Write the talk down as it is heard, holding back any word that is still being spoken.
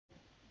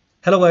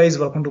Hello guys,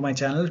 welcome to my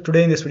channel.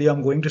 Today in this video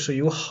I'm going to show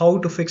you how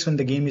to fix when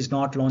the game is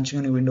not launching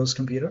on your Windows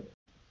computer.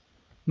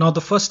 Now the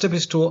first step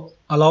is to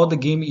allow the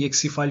game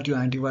exe file to your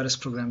antivirus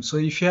program. So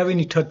if you have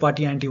any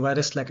third-party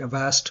antivirus like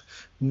Avast,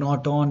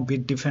 Norton,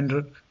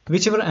 Bitdefender,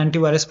 whichever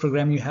antivirus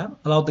program you have,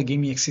 allow the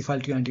game exe file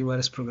to your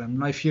antivirus program.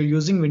 Now if you're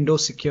using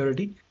Windows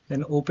Security,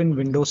 then open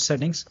Windows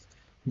Settings,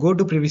 go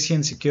to Privacy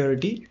and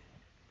Security.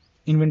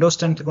 In Windows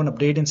 10, click on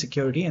Update and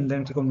Security and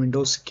then click on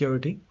Windows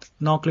Security.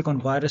 Now click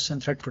on Virus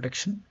and Threat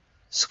Protection.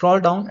 Scroll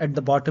down at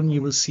the bottom,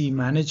 you will see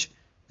Manage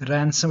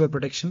Ransomware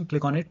Protection.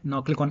 Click on it.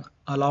 Now click on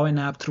Allow an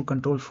app through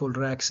control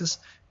folder access.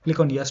 Click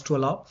on Yes to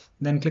allow.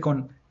 Then click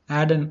on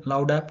Add an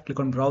allowed app. Click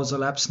on Browse all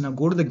apps. Now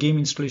go to the game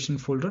installation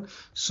folder.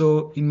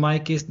 So in my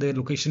case, the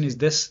location is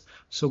this.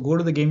 So go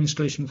to the game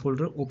installation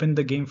folder, open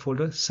the game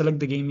folder, select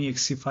the game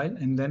exe file,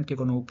 and then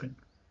click on Open.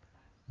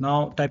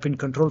 Now type in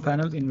control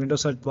panel in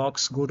Windows search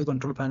box, go to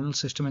control panel,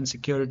 system and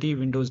security,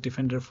 Windows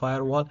Defender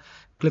Firewall,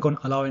 click on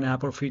allow an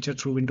app or feature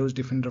through Windows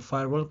Defender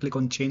Firewall, click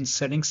on change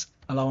settings,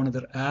 allow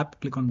another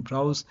app, click on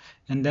browse,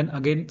 and then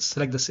again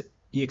select the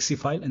exe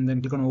file and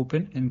then click on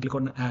open and click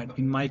on add.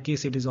 In my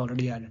case it is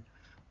already added.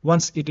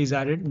 Once it is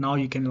added, now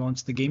you can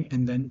launch the game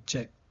and then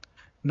check.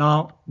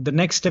 Now the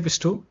next step is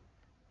to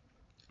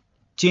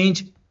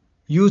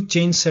use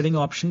change setting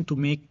option to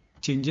make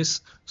changes.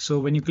 So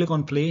when you click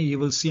on play, you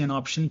will see an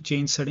option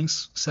change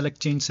settings. Select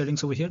change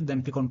settings over here,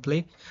 then click on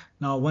play.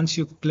 Now once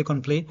you click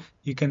on play,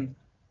 you can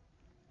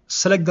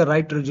select the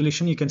right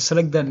resolution. You can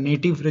select the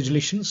native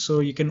resolution. So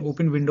you can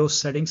open Windows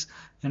settings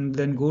and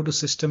then go to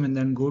system and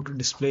then go to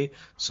display.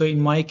 So in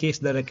my case,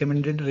 the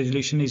recommended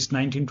resolution is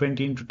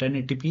 1920 into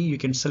 1080p. You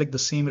can select the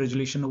same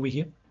resolution over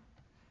here,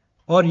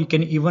 or you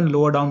can even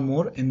lower down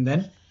more and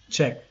then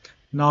check.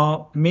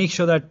 Now make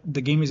sure that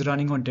the game is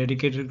running on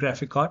dedicated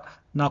graphic card.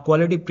 Now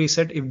quality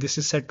preset, if this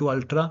is set to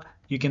ultra,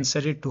 you can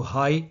set it to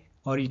high,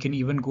 or you can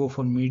even go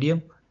for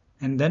medium,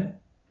 and then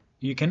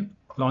you can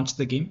launch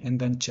the game and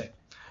then check.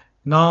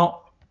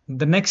 Now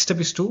the next step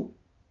is to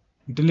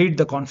delete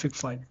the config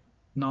file.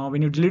 Now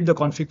when you delete the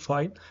config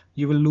file,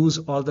 you will lose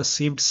all the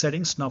saved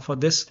settings. Now for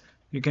this,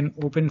 you can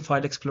open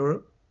File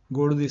Explorer,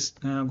 go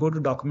to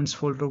Documents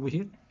folder over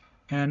here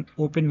and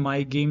open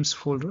My Games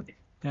folder.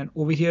 And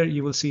over here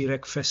you will see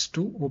Wreckfest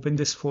 2. Open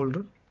this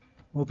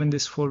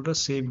folder,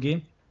 save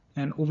game,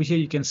 and over here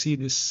you can see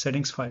this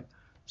settings file.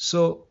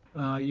 So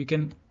you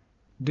can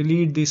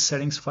delete this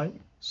settings file.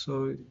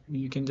 So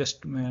you can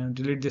just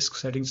delete this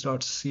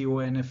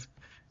settings.conf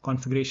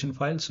configuration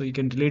file. So you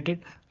can delete it.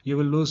 You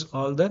will lose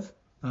all the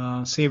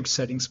saved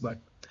settings, but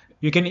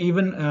you can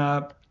even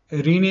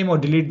rename or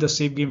delete the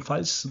save game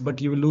files, but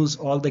you will lose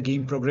all the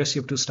game progress.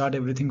 You have to start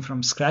everything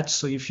from scratch.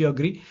 So if you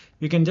agree,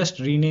 you can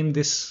just rename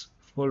this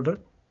folder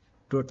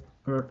to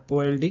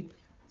 .old,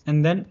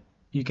 and then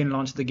you can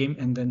launch the game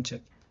and then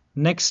check.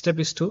 Next step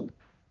is to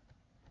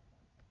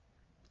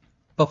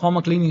perform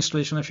a clean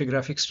installation of your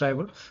graphics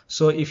driver.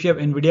 So if you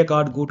have NVIDIA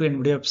card, go to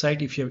NVIDIA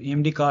website. If you have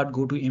AMD card,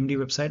 go to AMD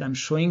website. I'm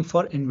showing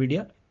for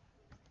NVIDIA.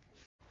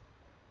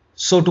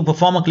 So to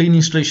perform a clean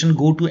installation,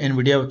 go to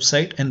NVIDIA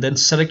website and then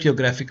select your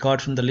graphic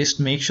card from the list.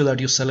 Make sure that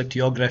you select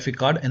your graphic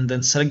card and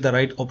then select the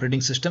right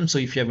operating system. So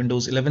if you have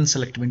Windows 11,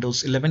 select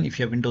Windows 11. If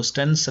you have Windows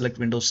 10, select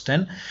Windows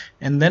 10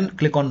 and then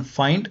click on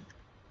Find.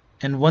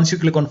 And once you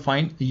click on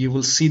Find, you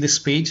will see this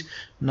page.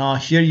 Now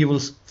here you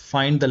will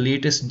find the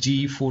latest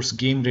GeForce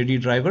Game Ready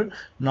driver.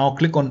 Now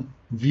click on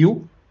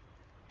View,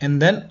 and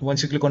then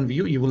once you click on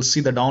View, you will see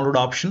the download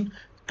option.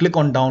 Click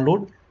on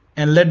Download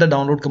and let the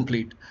download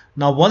complete.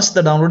 Now once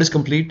the download is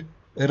complete,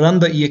 run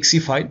the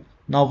exe file.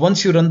 Now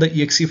once you run the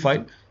exe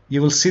file,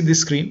 you will see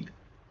this screen.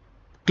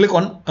 Click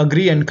on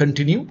Agree and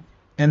Continue,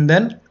 and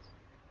then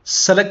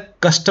select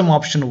Custom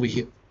option over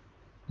here.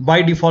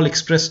 By default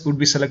Express would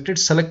be selected.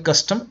 Select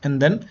Custom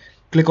and then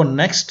click on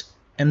Next,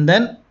 and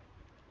then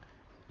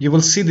you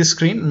will see this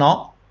screen.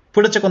 Now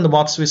put a check on the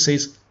box which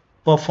says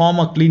Perform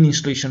a clean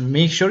installation.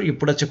 Make sure you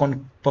put a check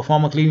on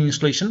Perform a clean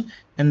installation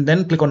and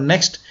then click on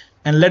Next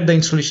and let the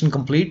installation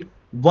complete.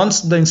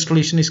 Once the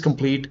installation is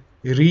complete,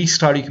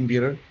 restart your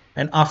computer,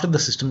 and after the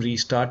system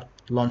restart,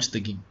 launch the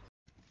game.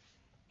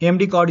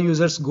 AMD card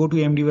users, go to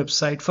AMD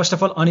website. First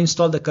of all,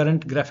 uninstall the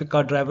current graphic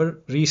card driver,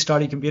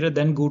 restart your computer,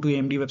 then go to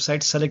AMD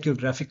website, select your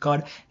graphic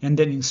card, and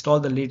then install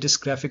the latest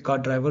graphic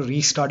card driver,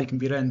 restart your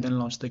computer, and then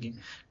launch the game.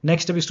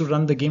 Next step is to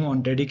run the game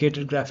on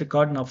dedicated graphic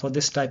card. Now for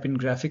this, type in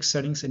graphics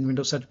settings in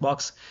Windows search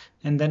box,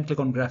 and then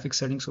click on graphics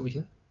settings over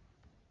here.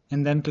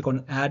 And then click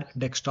on Add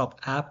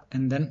Desktop App,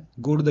 and then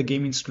go to the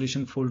game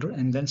installation folder,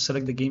 and then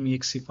select the game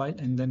exe file,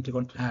 and then click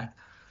on Add.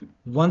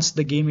 Once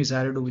the game is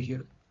added over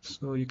here,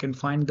 so you can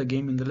find the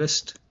game in the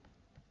list.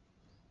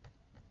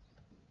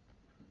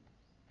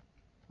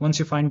 Once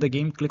you find the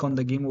game, click on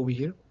the game over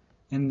here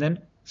and then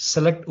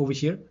select over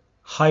here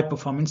high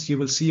performance. You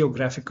will see your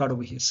graphic card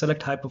over here.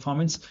 Select high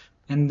performance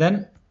and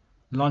then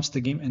launch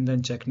the game and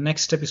then check.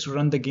 Next step is to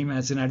run the game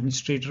as an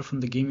administrator from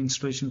the game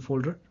installation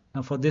folder.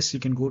 Now for this, you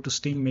can go to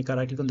Steam, make a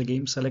right click on the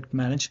game, select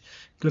manage,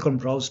 click on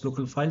browse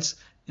local files,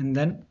 and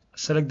then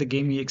select the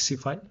game exe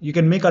file. You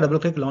can make a double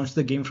click, launch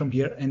the game from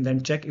here, and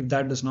then check. If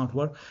that does not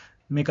work,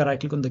 make a right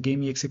click on the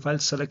game exe file,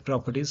 select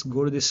properties,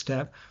 go to this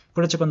tab,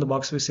 put a check on the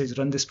box which says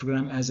run this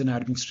program as an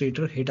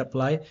administrator, hit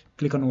apply,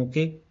 click on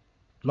OK,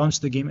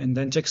 launch the game and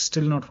then check,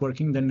 still not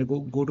working. Then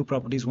go to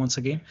properties once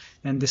again,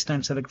 and this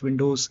time select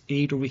Windows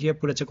 8 over here,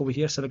 put a check over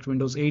here, select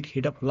Windows 8,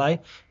 hit apply,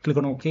 click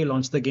on OK,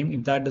 launch the game.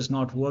 If that does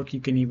not work,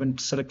 you can even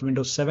select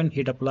Windows 7,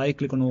 hit apply,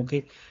 click on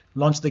OK,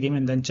 launch the game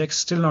and then check,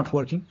 still not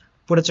working.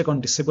 Put a check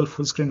on disable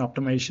full screen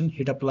optimization,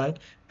 hit apply,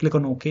 click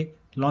on OK,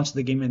 launch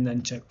the game and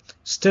then check,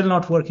 still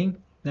not working.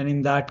 Then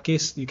in that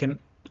case you can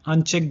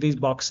uncheck these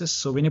boxes.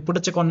 So when you put a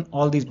check on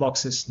all these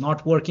boxes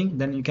not working,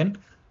 then you can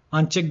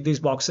uncheck these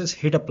boxes,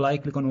 hit apply,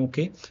 click on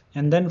OK,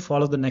 and then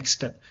follow the next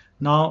step.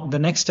 Now the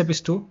next step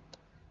is to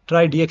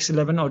try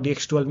DX11 or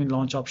DX12 in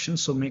launch option.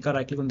 So make a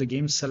right click on the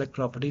game, select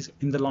properties,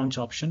 in the launch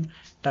option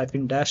type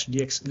in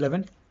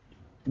 -DX11.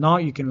 Now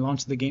you can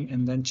launch the game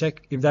and then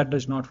check. If that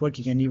does not work,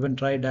 you can even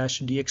try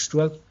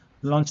 -DX12,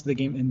 launch the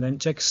game and then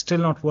check, still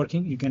not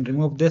working. You can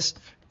remove this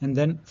and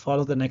then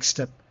follow the next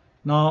step.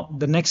 Now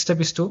the next step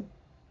is to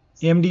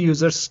AMD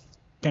users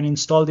can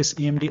install this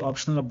AMD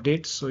optional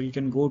update. So you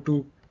can go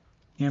to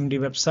AMD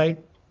website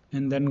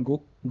and then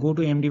go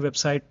to AMD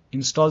website,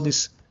 install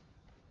this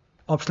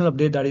optional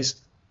update that is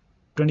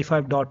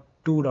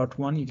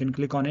 25.2.1. you can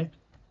click on it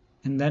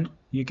and then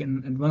you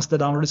can, and once the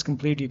download is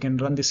complete, you can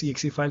run this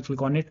exe file,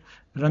 click on it,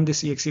 run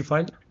this exe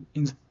file,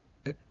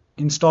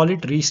 install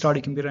it, restart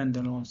your computer and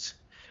then launch.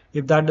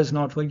 If that does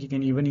not work, you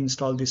can even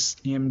install this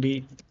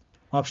AMD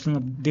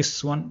optional,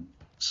 this one.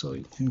 So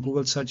in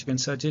Google search you can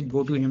search it,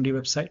 go to AMD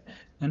website,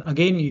 and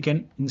again you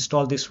can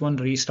install this one,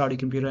 restart your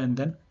computer and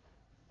then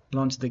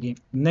launch the game.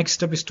 Next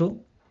step is to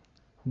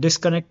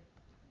disconnect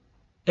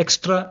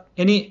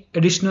any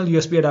additional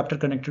USB adapter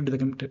connected to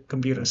the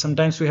computer.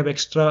 Sometimes we have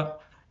extra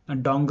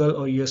dongle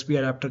or USB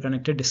adapter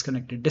connected,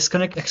 disconnected.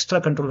 Disconnect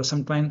extra controller.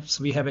 Sometimes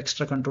we have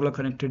extra controller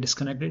connected,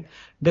 disconnected.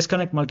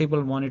 Disconnect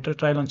multiple monitor.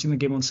 Try launching the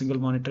game on single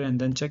monitor and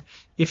then check.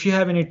 If you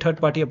have any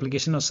third-party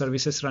application or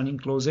services running,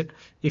 close it.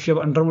 If you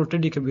have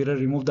undervolted your computer,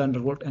 remove the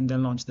undervolt and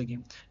then launch the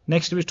game.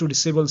 Next is to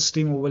disable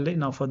Steam overlay.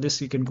 Now for this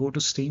you can go to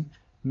Steam,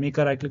 make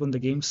a right click on the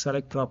game,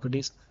 select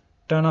properties,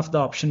 turn off the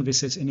option which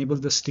says enable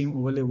the Steam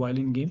overlay while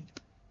in game,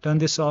 turn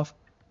this off.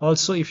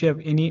 Also, if you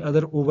have any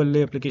other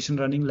overlay application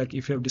running, like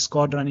if you have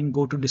Discord running,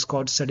 go to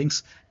Discord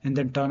settings and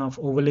then turn off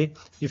overlay.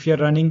 If you're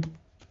running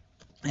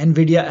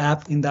NVIDIA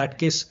app, in that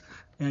case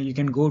you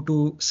can go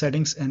to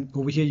settings and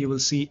over here you will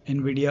see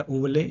NVIDIA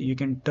overlay. You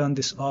can turn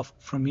this off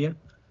from here,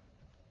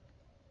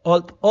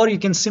 or you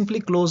can simply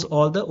close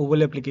all the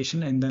overlay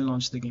application and then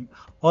launch the game.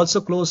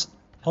 Also close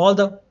all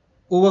the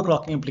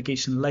overclocking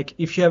application, like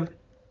if you have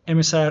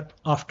MSI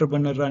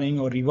Afterburner running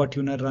or Riva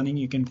Tuner running,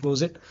 you can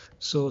close it.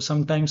 So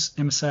sometimes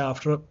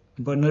MSI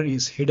Afterburner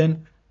is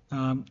hidden,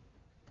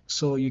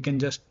 so you can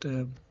just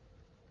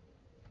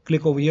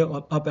click over here,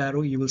 up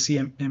arrow, you will see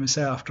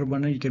MSI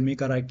Afterburner. You can make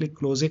a right click,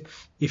 close it.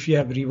 If you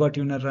have Riva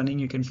Tuner running,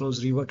 you can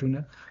close Riva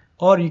Tuner,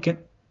 or you can,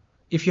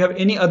 if you have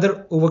any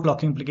other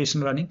overclocking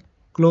application running,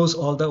 close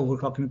all the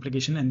overclocking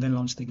application and then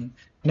launch the game.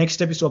 Next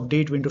step is to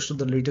update Windows to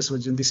the latest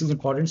version. This is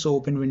important. So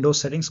open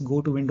Windows settings,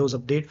 go to Windows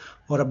Update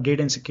or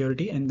Update and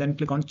Security, and then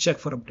click on check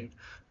for update.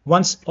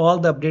 Once all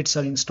the updates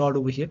are installed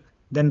over here,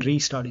 then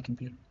restart your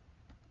computer.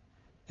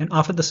 And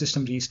after the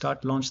system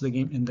restart, launch the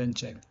game and then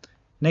check.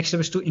 Next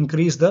step is to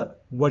increase the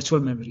virtual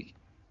memory.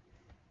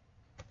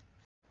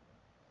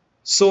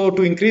 So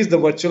to increase the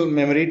virtual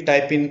memory,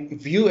 type in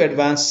View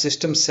Advanced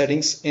System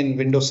Settings in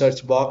Windows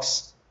search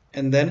box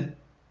and then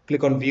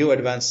click on View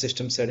Advanced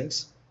System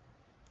Settings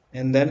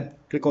and then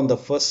click on the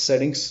first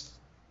settings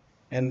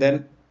and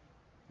then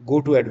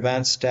go to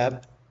Advanced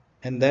tab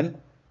and then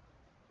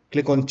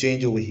click on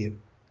Change over here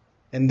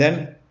and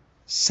then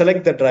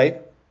select the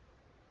drive.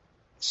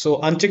 So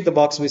uncheck the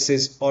box which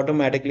says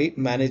automatically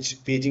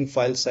manage paging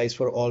file size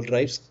for all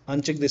drives.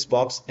 Uncheck this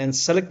box and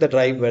select the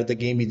drive where the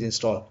game is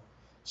installed.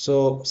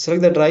 So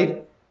select the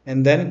drive,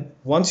 and then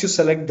once you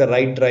select the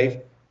right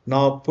drive,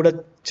 now put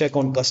a check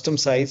on custom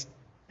size,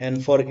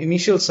 and for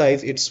initial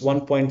size it's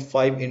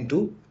 1.5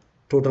 into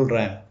total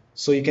RAM.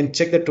 So you can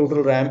check the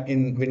total RAM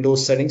in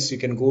Windows settings. You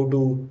can go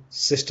to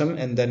system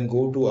and then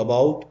go to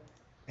about,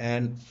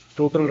 and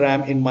total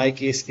RAM in my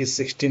case is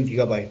 16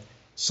 GB.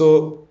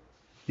 So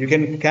you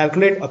can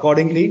calculate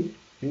accordingly.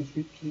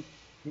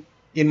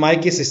 In my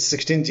case it's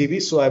 16 GB,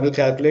 so I will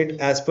calculate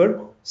as per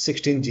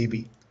 16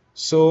 GB.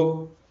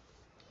 So,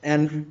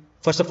 and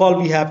first of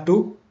all we have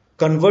to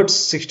convert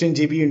 16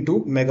 GB into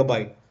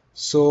megabyte.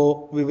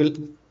 So we will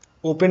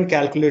open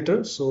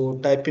calculator. So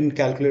type in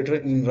calculator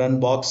in run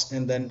box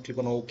and then click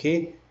on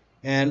OK,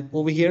 and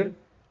over here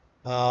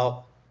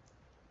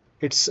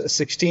it's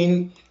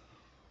 16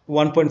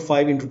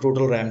 1.5 into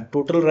total RAM.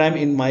 Total RAM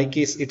in my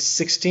case it's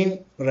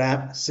 16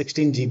 RAM,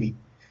 16 GB.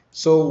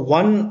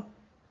 So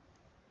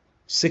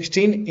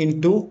 16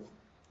 into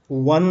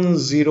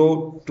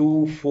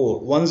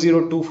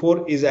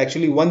 1024 is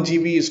actually 1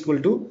 GB is equal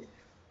to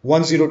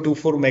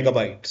 1024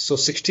 megabyte. So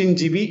 16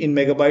 GB in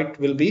megabyte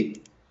will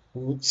be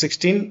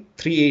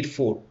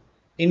 16384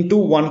 into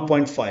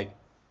 1.5.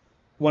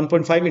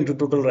 1.5 into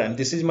total RAM.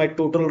 This is my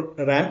total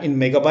RAM in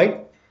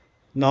megabyte.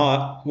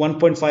 Now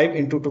 1.5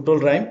 into total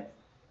RAM,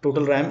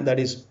 that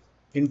is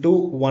into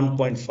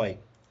 1.5.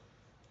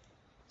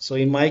 So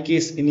in my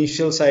case,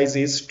 initial size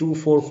is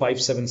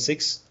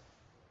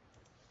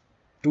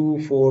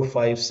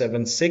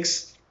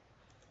 24576,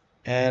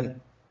 and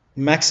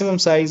maximum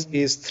size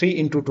is 3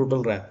 into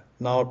total RAM.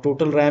 Now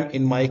total RAM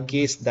in my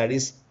case, that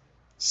is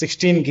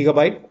 16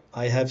 gigabyte.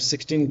 I have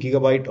 16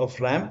 gigabyte of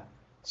RAM.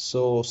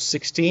 So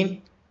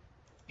 16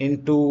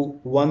 into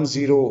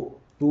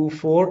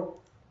 1024.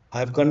 I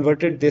have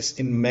converted this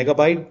in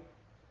megabyte.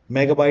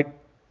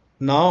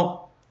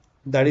 Now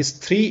that is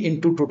 3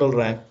 into total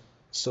RAM.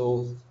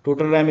 So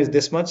total RAM is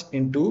this much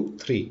into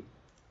 3.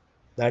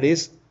 That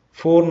is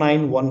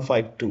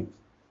 49152.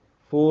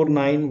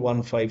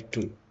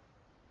 49152.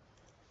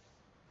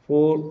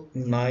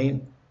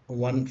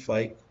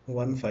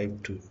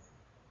 4915152.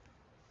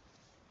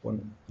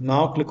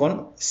 Now click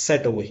on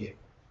set over here.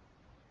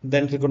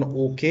 Then click on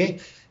OK.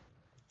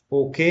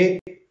 OK.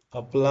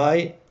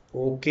 Apply.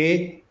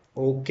 OK.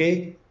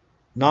 OK.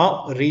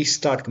 Now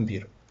restart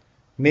computer.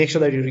 Make sure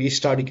that you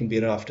restart your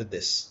computer after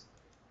this.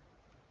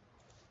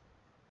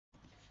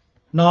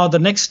 Now the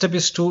next step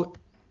is to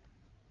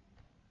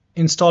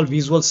install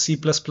Visual C++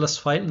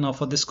 file. Now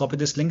for this, copy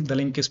this link. The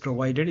link is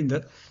provided in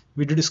the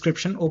video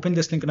description. Open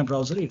this link in a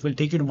browser. It will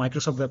take you to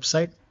Microsoft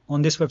website.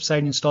 On this website,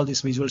 install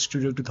this Visual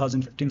Studio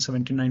 2015,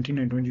 17, 19,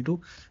 and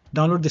 22.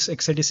 Download this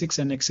x86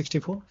 and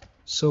x64.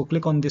 So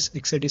click on this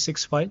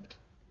x86 file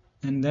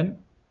and then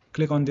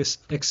click on this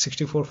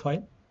x64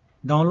 file.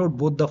 Download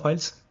both the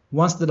files.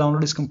 Once the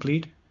download is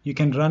complete, you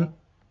can run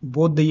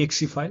both the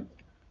exe file,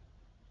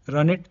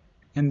 run it,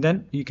 and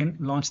then you can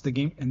launch the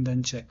game and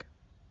then check.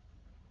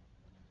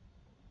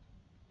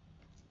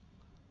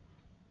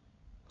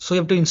 So you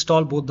have to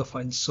install both the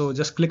files. So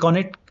just click on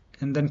it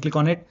and then click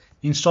on it,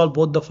 install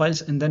both the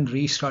files, and then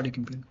restart your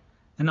computer.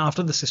 And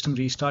after the system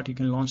restart, you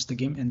can launch the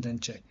game and then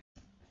check.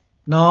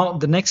 Now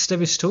the next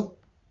step is to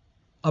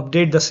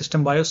update the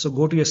system BIOS. So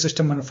go to your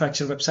system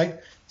manufacturer website,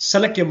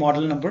 select your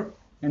model number,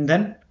 and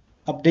then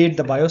update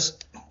the BIOS.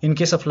 In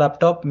case of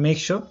laptop, make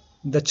sure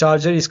the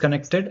charger is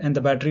connected and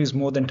the battery is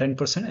more than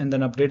 10%, and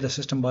then update the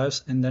system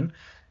BIOS and then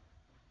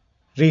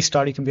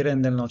restart your computer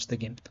and then launch the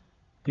game.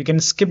 You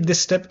can skip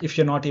this step if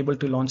you're not able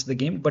to launch the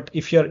game, but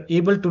if you're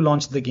able to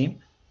launch the game,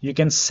 you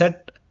can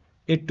set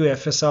it to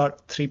FSR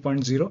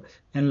 3.0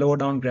 and lower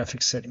down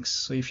graphics settings.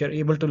 So if you're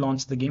able to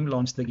launch the game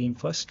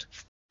first.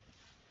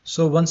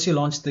 So once you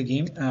launch the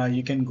game,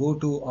 you can go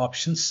to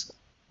options.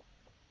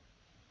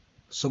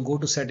 So go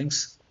to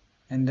settings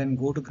and then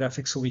go to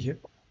graphics over here.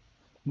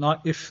 Now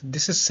if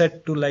this is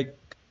set to like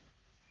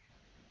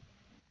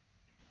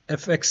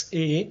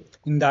FXAA,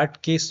 in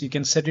that case you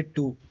can set it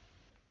to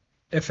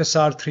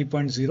FSR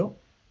 3.0,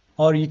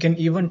 or you can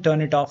even turn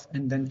it off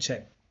and then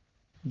check.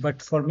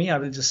 But for me, I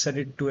will just set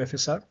it to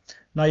FSR.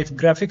 Now if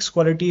graphics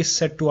quality is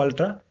set to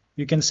ultra,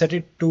 you can set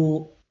it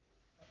to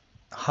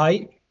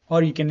high,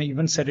 or you can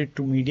even set it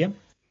to medium,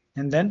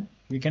 and then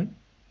you can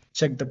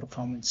check the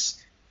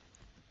performance.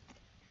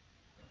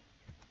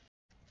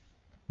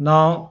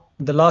 Now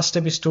the last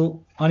step is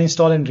to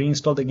uninstall and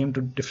reinstall the game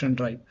to different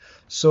drive.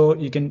 So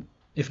you can,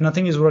 if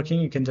nothing is working,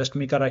 you can just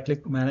make a right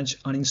click,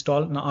 manage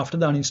uninstall. Now after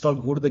the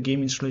uninstall, go to the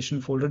game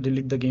installation folder,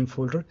 delete the game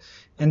folder,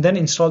 and then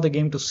install the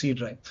game to C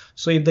drive.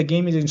 So if the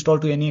game is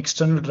installed to any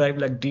external drive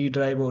like D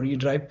drive or E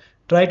drive,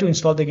 try to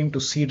install the game to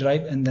C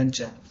drive and then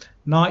check.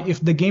 Now if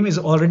the game is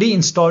already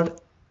installed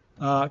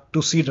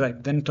to C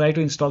drive, then try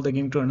to install the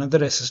game to another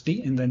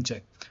SSD and then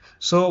check.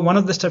 So one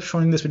of the steps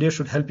shown in this video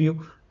should help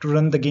you to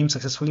run the game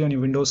successfully on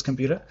your Windows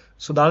computer.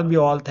 So that'll be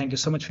all. Thank you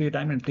so much for your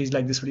time, and please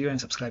like this video and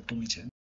subscribe to my channel.